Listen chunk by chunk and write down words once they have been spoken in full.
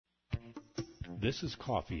This is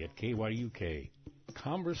Coffee at KYUK.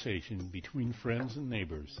 Conversation between friends and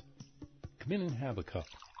neighbors. Come in and have a cup.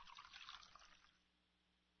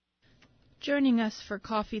 Joining us for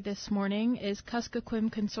coffee this morning is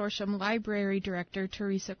Kuskokwim Consortium Library Director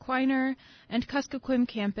Theresa Quiner and Koskokwim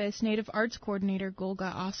Campus Native Arts Coordinator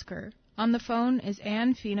Golga Oscar. On the phone is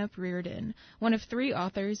Anne Fienup-Riordan, one of 3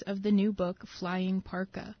 authors of the new book Flying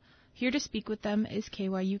Parka. Here to speak with them is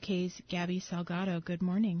KYUK's Gabby Salgado. Good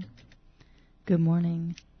morning. Good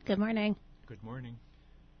morning. Good morning. Good morning.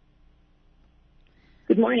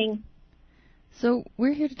 Good morning. So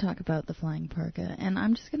we're here to talk about the Flying Parka, and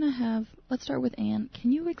I'm just going to let's start with Anne.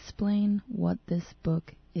 Can you explain what this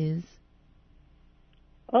book is?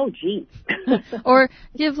 Oh, gee. Or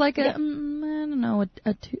give like a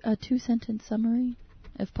two-sentence summary,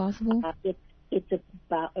 if possible. It's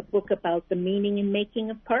a book about the meaning and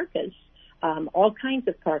making of parkas. All kinds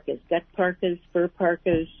of parkas, gut parkas, fur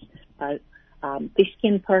parkas,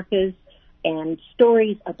 fishskin parkas, and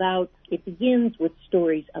stories about, it begins with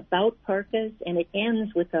stories about parkas, and it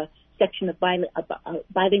ends with a section of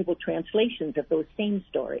bilingual translations of those same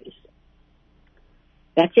stories.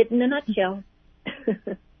 That's it in a nutshell.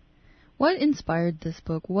 What inspired this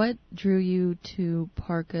book? What drew you to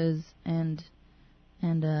parkas, and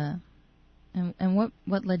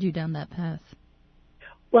what led you down that path?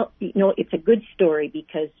 Well, it's a good story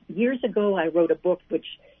because years ago I wrote a book which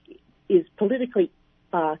is politically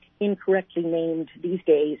incorrectly named these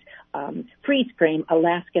days, Freeze Frame,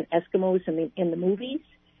 Alaskan Eskimos in the movies.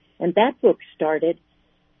 And that book started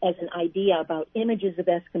as an idea about images of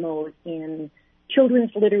Eskimos in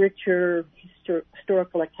children's literature,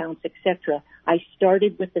 historical accounts, etc. I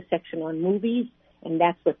started with the section on movies, and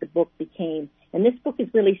that's what the book became. And this book is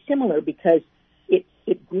really similar because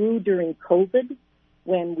it grew during COVID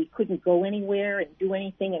when we couldn't go anywhere and do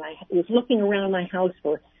anything, and I was looking around my house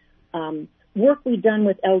for work we'd done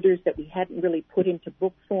with elders that we hadn't really put into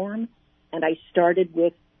book form, and I started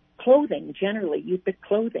with clothing, generally, Yupik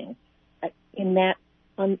clothing.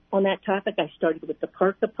 On that topic, I started with the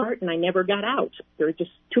parka part, and I never got out. There was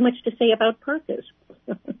just too much to say about parkas.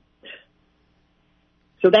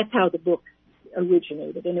 So that's how the book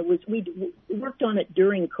originated, and we worked on it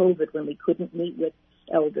during COVID when we couldn't meet with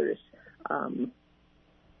elders, and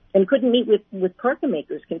couldn't meet with parka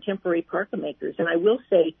makers, contemporary parka makers. And I will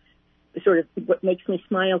say, sort of what makes me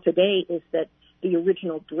smile today is that the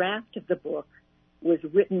original draft of the book was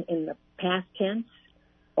written in the past tense,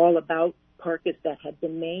 all about parkas that had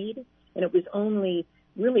been made. And it was only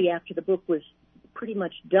really after the book was pretty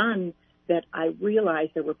much done that I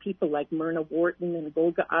realized there were people like Myrna Wharton and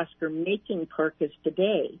Golga Oscar making parkas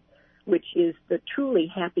today, which is the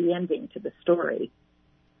truly happy ending to the story.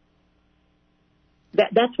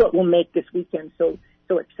 That's what will make this weekend so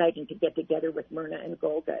exciting, to get together with Myrna and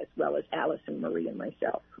Golga, as well as Alice and Marie and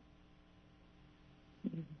myself.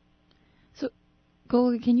 So,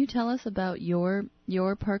 Golga, can you tell us about your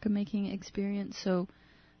parka making experience? So,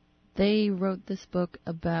 they wrote this book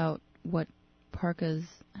about what parkas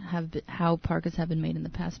how parkas have been made in the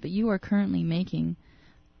past, but you are currently making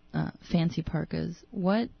fancy parkas.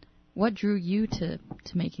 What drew you to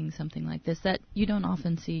making something like this that you don't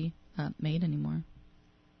often see made anymore?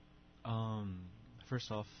 First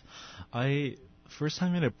off, I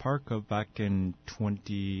made a parka back in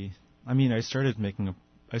I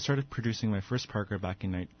started producing my first parka back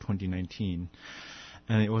in 2019,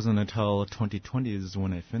 and it wasn't until 2020 is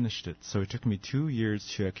when I finished it. So it took me 2 years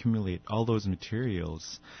to accumulate all those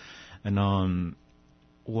materials. And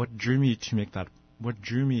what drew me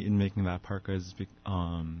in making that parka is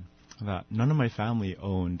that none of my family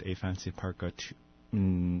owned a fancy parka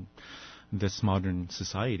in this modern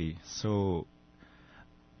society. So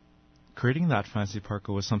creating that fancy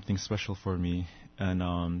parka was something special for me, and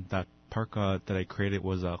that parka that I created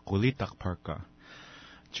was a kulitak parka.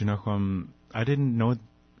 I didn't know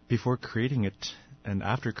before creating it, and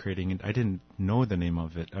after creating it, I didn't know the name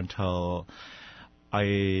of it until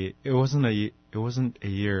it wasn't a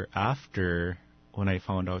year after when I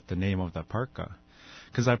found out the name of that parka.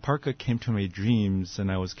 Because that parka came to my dreams,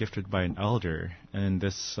 and I was gifted by an elder, and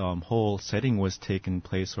this whole setting was taking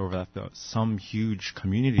place over at some huge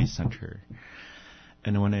community center.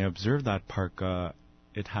 And when I observed that parka,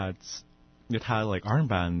 it had like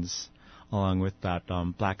armbands along with that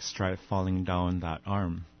black stripe falling down that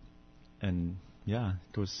arm, and yeah,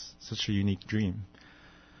 it was such a unique dream.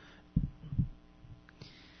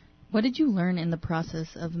 What did you learn in the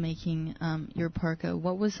process of making your parka?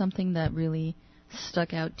 What was something that really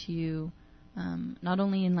stuck out to you, not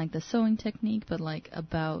only in like the sewing technique, but like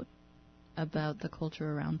about the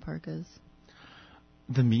culture around parkas?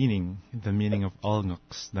 the meaning of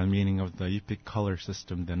Olnuks, the meaning of the Yupik color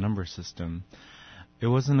system, the number system. It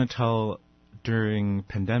wasn't until during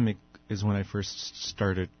pandemic is when I first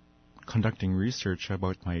started conducting research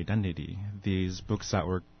about my identity. These books that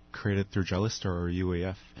were created through Jellistar or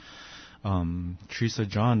UAF. Theresa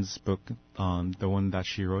John's book, the one that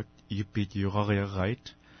she wrote, Yupik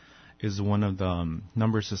Right, is one of the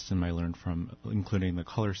number system I learned from, including the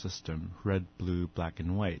color system, red, blue, black,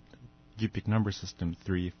 and white. Yupik number system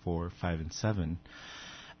 3, 4, 5, and 7.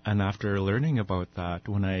 And after learning about that,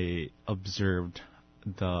 when I observed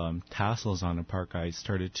the tassels on a parka, I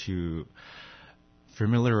started to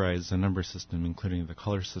familiarize the number system, including the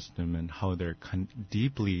color system, and how they're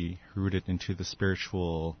deeply rooted into the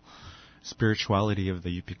spirituality of the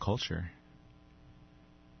Yupik culture.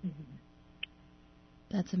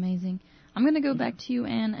 That's amazing. I'm going to go back to you,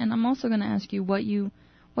 Anne, and I'm also going to ask you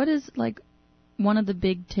what is like one of the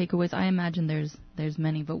big takeaways. I imagine there's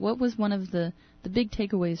many, but what was one of the big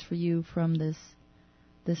takeaways for you from this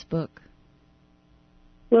book?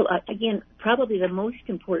 Well, again, probably the most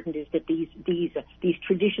important is that these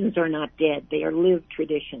traditions are not dead; they are lived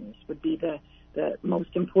traditions. Would be the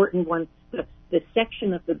most important one. The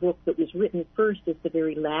section of the book that was written first is the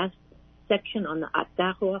very last section on the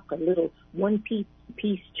atahoak, a little one-piece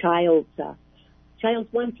child's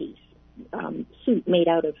one-piece suit made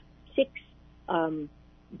out of 6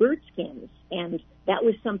 bird skins, and that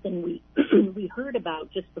was something we we heard about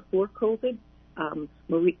just before COVID.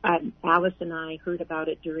 Alice and I heard about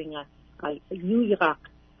it during a KYUK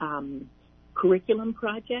curriculum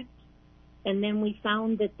project, and then we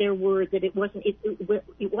found that it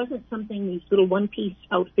wasn't something, these little one-piece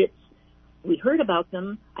outfits. We heard about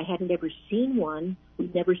them. I hadn't ever seen one.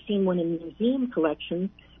 We'd never seen one in museum collections,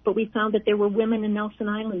 but we found that there were women in Nelson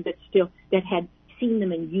Island that had seen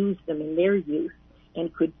them and used them in their youth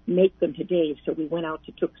and could make them today. So we went out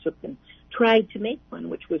to Tuksuk and tried to make one,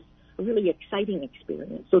 which was a really exciting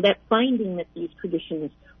experience. So that finding that these traditions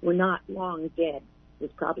were not long dead was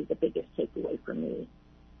probably the biggest takeaway for me.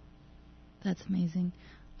 That's amazing.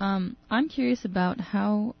 I'm curious about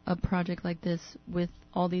how a project like this with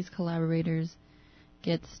all these collaborators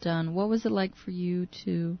gets done. What was it like for you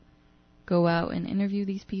to go out and interview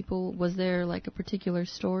these people? Was there like a particular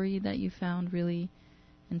story that you found really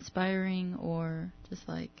inspiring, or just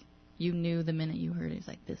like you knew the minute you heard it, it's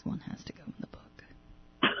like, this one has to go in the book?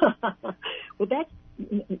 Well, that's,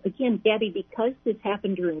 again, Gabby, because this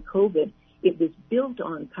happened during COVID, it was built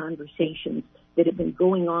on conversations that have been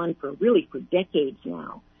going on for decades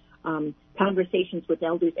now. Conversations with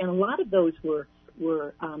elders, and a lot of those were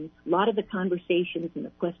a lot of the conversations and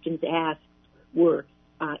the questions asked were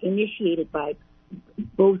initiated by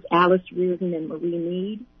both Alice Riordan and Marie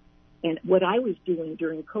Mead. And what I was doing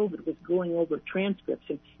during COVID was going over transcripts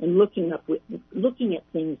and looking at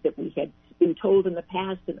things that we had been told in the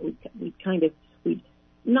past, and we'd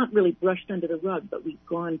not really brushed under the rug, but we'd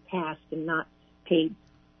gone past and not paid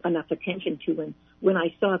enough attention to. And when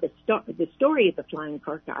I saw the story of the flying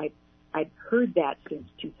parka, I'd heard that since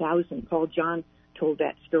 2000. Paul John told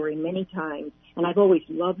that story many times, and I've always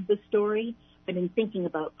loved the story. But in thinking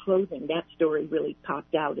about clothing, that story really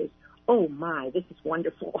popped out as, oh my, this is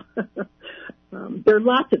wonderful. There are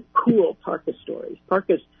lots of cool parka stories.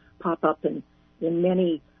 Parkas pop up in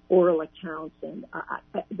many oral accounts, and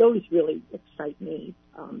those really excite me.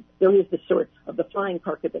 There is the sort of the flying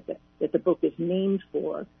parka that the book is named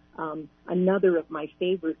for. Another of my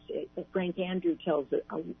favorites, Frank Andrew tells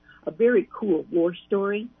a very cool war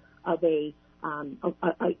story of a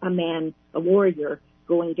man, a warrior,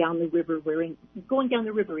 going down the river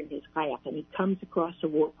in his kayak, and he comes across a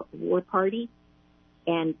war party.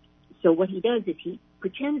 And so what he does is he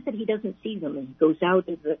pretends that he doesn't see them, and he goes out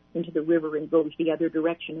into the river and goes the other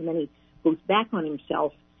direction, and then he goes back on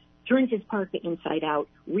himself, turns his parka inside out,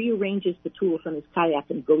 rearranges the tools on his kayak,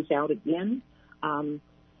 and goes out again. And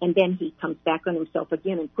then he comes back on himself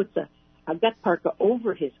again and puts a gut parka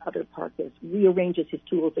over his other parkas, rearranges his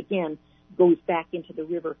tools again, goes back into the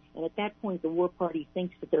river. And at that point, the war party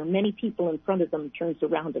thinks that there are many people in front of them and turns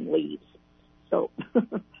around and leaves. So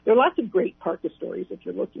there are lots of great parka stories if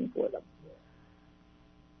you're looking for them.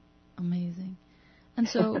 Amazing. And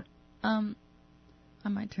so I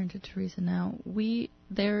might turn to Theresa now.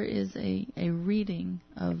 There is a reading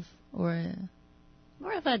of,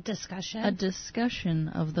 more of a discussion. A discussion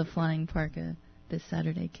of the flying parka this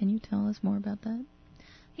Saturday. Can you tell us more about that?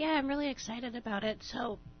 Yeah, I'm really excited about it.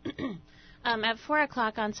 So At 4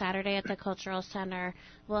 o'clock on Saturday at the Cultural Center,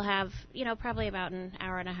 we'll have, probably about an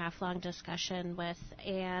hour and a half long discussion with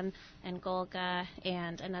Anne and Golga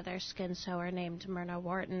and another skin sewer named Myrna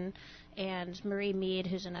Wharton, and Marie Mead,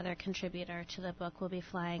 who's another contributor to the book, will be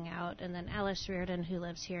flying out, and then Alice Riordan, who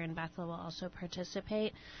lives here in Bethel, will also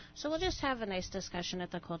participate. So we'll just have a nice discussion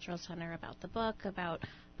at the Cultural Center about the book, about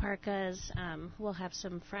parkas. We'll have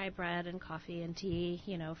some fry bread and coffee and tea,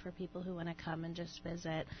 for people who want to come and just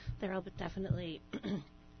visit. There will definitely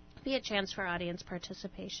be a chance for audience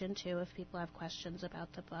participation, too, if people have questions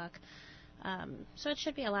about the book. So it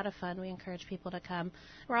should be a lot of fun. We encourage people to come.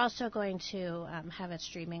 We're also going to have it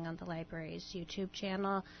streaming on the library's YouTube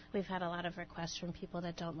channel. We've had a lot of requests from people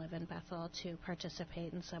that don't live in Bethel to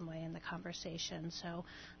participate in some way in the conversation. So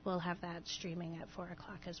we'll have that streaming at 4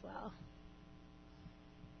 o'clock as well.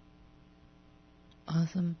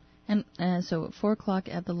 Awesome. And so at 4 o'clock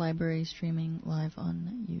at the library, streaming live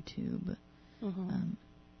on YouTube. Mm-hmm.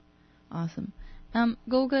 Awesome.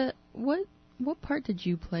 Golga, what part did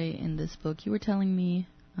you play in this book? You were telling me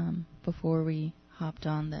before we hopped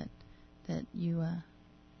on that you are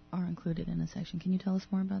included in a section. Can you tell us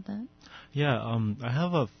more about that? Yeah, I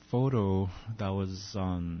have a photo that was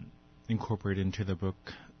incorporated into the book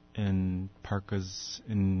in Parkas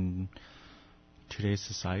in Today's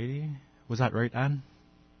Society. Was that right, Anne?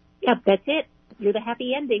 Yep, that's it. You're the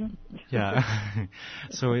happy ending. Yeah.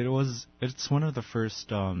 So it's one of the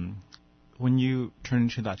first, when you turn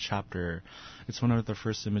into that chapter, it's one of the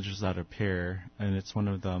first images that appear, and it's one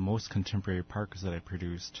of the most contemporary parkas that I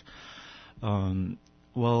produced.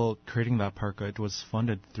 While creating that parka, it was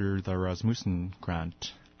funded through the Rasmussen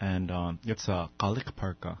grant, and it's a KYUK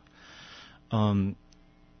parka.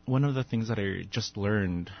 One of the things that I just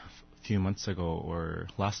learned few months ago or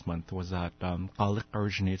last month was that KYUK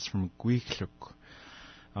originates from KYUK,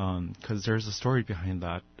 because there's a story behind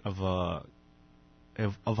that of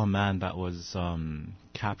a man that was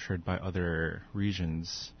captured by other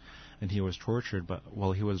regions, and he was tortured. But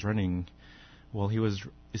while he was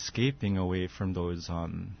escaping away from that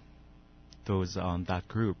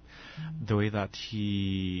group, the way that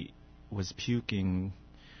he was puking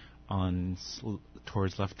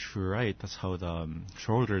towards left to right, that's how the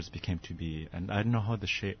shoulders became to be. And I don't know how the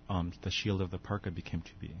shield of the parka became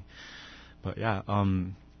to be. But yeah,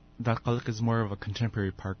 that KYUK is more of a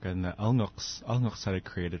contemporary parka, and the alngoks that I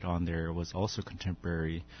created on there was also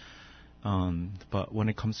contemporary. But when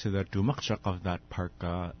it comes to the dumakchak of that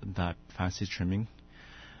parka, that fancy trimming,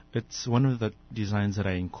 it's one of the designs that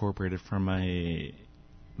I incorporated from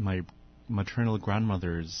my maternal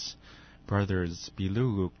grandmother's brother's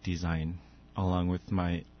biluguk design, along with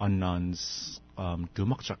my unknown's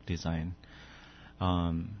dumakchak design.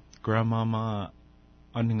 Grandmama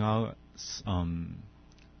Anning's, I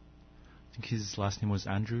think his last name was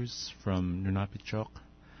Andrews from Nunapichok.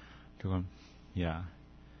 Yeah.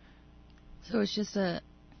 So it's just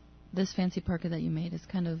this fancy parka that you made is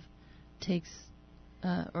kind of takes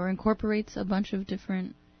or incorporates a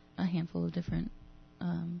handful of different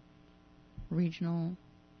regional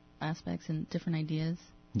aspects and different ideas.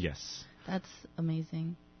 Yes. That's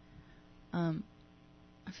amazing. I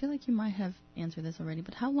feel like you might have answered this already,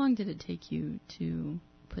 but how long did it take you to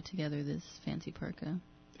put together this fancy parka?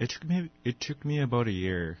 It took me about a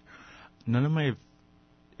year. None of my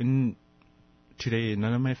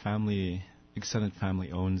extended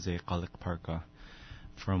family owns a KYUK parka,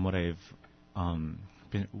 from what I've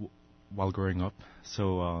been while growing up.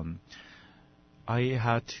 So I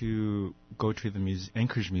had to go to the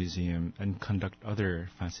Anchorage Museum and conduct other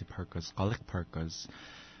fancy parkas, KYUK parkas.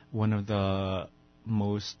 One of the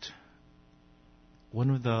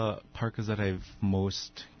parkas that I've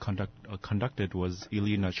most conducted was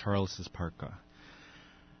Elena Charles's parka,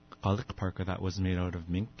 KYUK parka that was made out of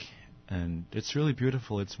mink, and it's really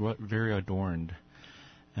beautiful. It's very adorned,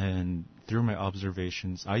 and through my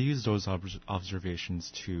observations, I used those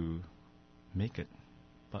observations to make it.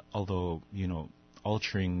 But although,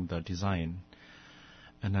 altering the design,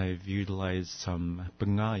 and I've utilized some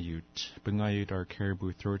bungayut. Bungayut are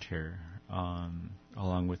caribou throat hair,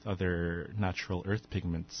 along with other natural earth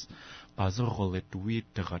pigments.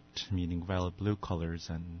 Meaning violet blue colors,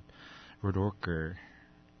 and redorker.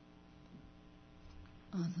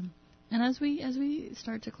 Awesome. And as we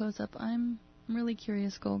start to close up, I'm really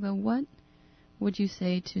curious, Golga, what would you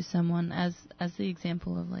say to someone as the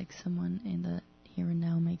example of like someone in the here and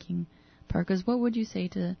now making parkas? What would you say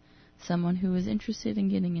to someone who is interested in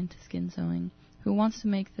getting into skin sewing, who wants to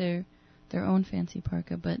make their own fancy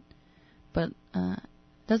parka, but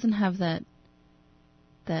doesn't have that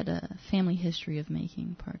family history of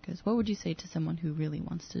making parkas? What would you say to someone who really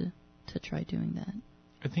wants to try doing that?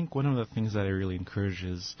 I think one of the things that I really encourage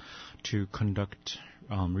is to conduct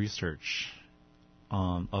research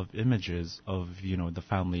of images of, the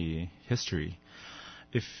family history.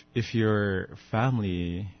 If your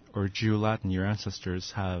family or Jew Latin, your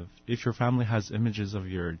ancestors if your family has images of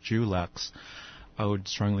your Jew Lax, I would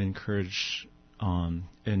strongly encourage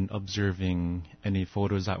in observing any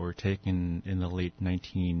photos that were taken in the late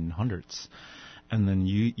 1900s, and then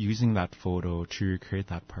using that photo to recreate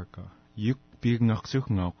that parka. A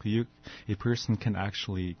person can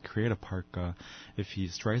actually create a parka if he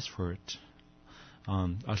strives for it.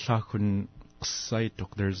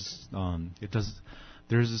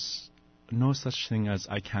 There's no such thing as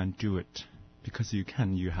I can't do it, because you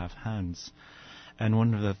have hands. And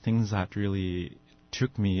one of the things that really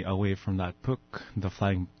took me away from that book, the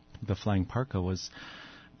flying parka, was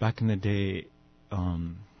back in the day,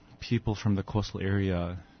 people from the coastal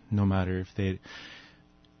area, no matter if they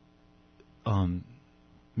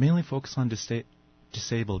mainly focus on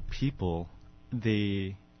disabled people,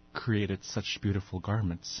 they created such beautiful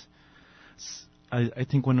garments. I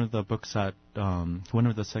think one of the books that, one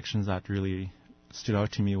of the sections that really stood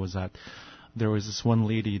out to me was that there was this one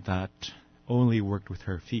lady that only worked with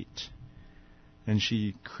her feet. And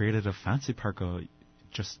she created a fancy parka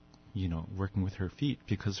just, working with her feet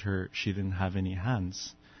because she didn't have any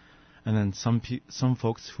hands. And then some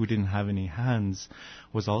folks who didn't have any hands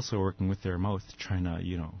was also working with their mouth, trying to,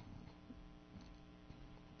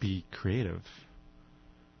 be creative.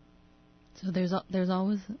 So there's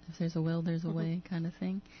always, if there's a will, there's a way, kind of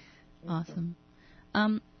thing. Awesome.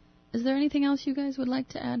 Is there anything else you guys would like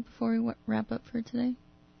to add before we wrap up for today?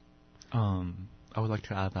 I would like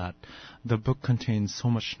to add that the book contains so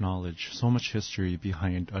much knowledge, so much history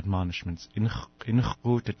behind admonishments.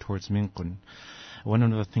 Towards Minkun. One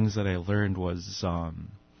of the things that I learned was so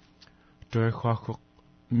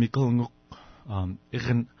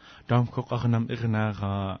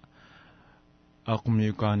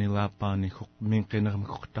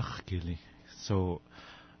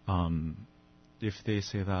if they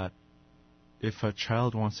say that if a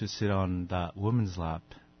child wants to sit on that woman's lap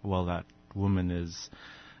while that woman is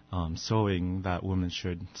sewing, that woman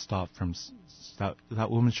should stop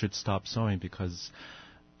sewing, because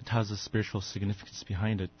it has a spiritual significance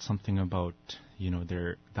behind it, something about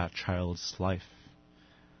that child's life.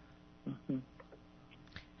 Mm-hmm.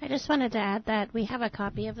 I just wanted to add that we have a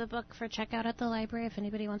copy of the book for checkout at the library if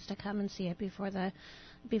anybody wants to come and see it before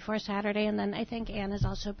Saturday. And then I think Anne is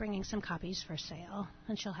also bringing some copies for sale,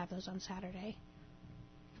 and she'll have those on Saturday.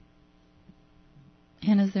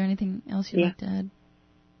 Anne, is there anything else you'd like to add?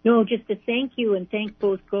 No, just to thank you and thank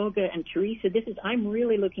both Golga and Theresa. I'm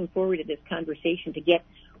really looking forward to this conversation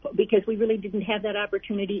because we really didn't have that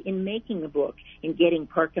opportunity in making the book, in getting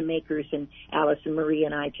parka makers and Alice and Marie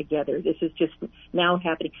and I together. This is just now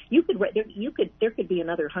happening. There could be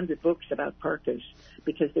another 100 books about parkas,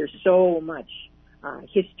 because there's so much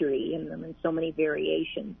history in them and so many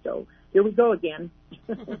variations. So here we go again.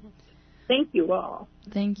 Thank you all.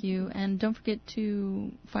 Thank you. And don't forget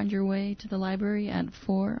to find your way to the library at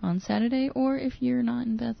 4 on Saturday, or if you're not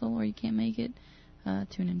in Bethel or you can't make it,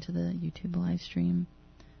 tune into the YouTube live stream.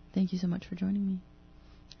 Thank you so much for joining me.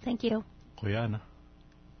 Thank you. Guyana.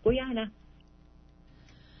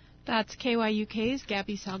 That's KYUK's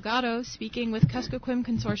Gabby Salgado speaking with Kuskokwim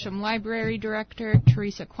Consortium Library Director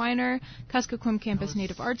Theresa Quiner, Kuskokwim Campus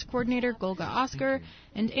Native Arts Coordinator Golga Oscar,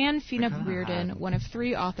 and Anne Fienup-Riordan, one of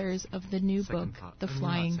 3 authors of the new book, The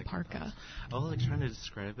Flying Parka. I was trying to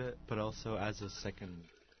describe it, but also as a second.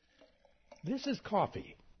 This is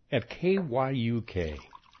Coffee at KYUK.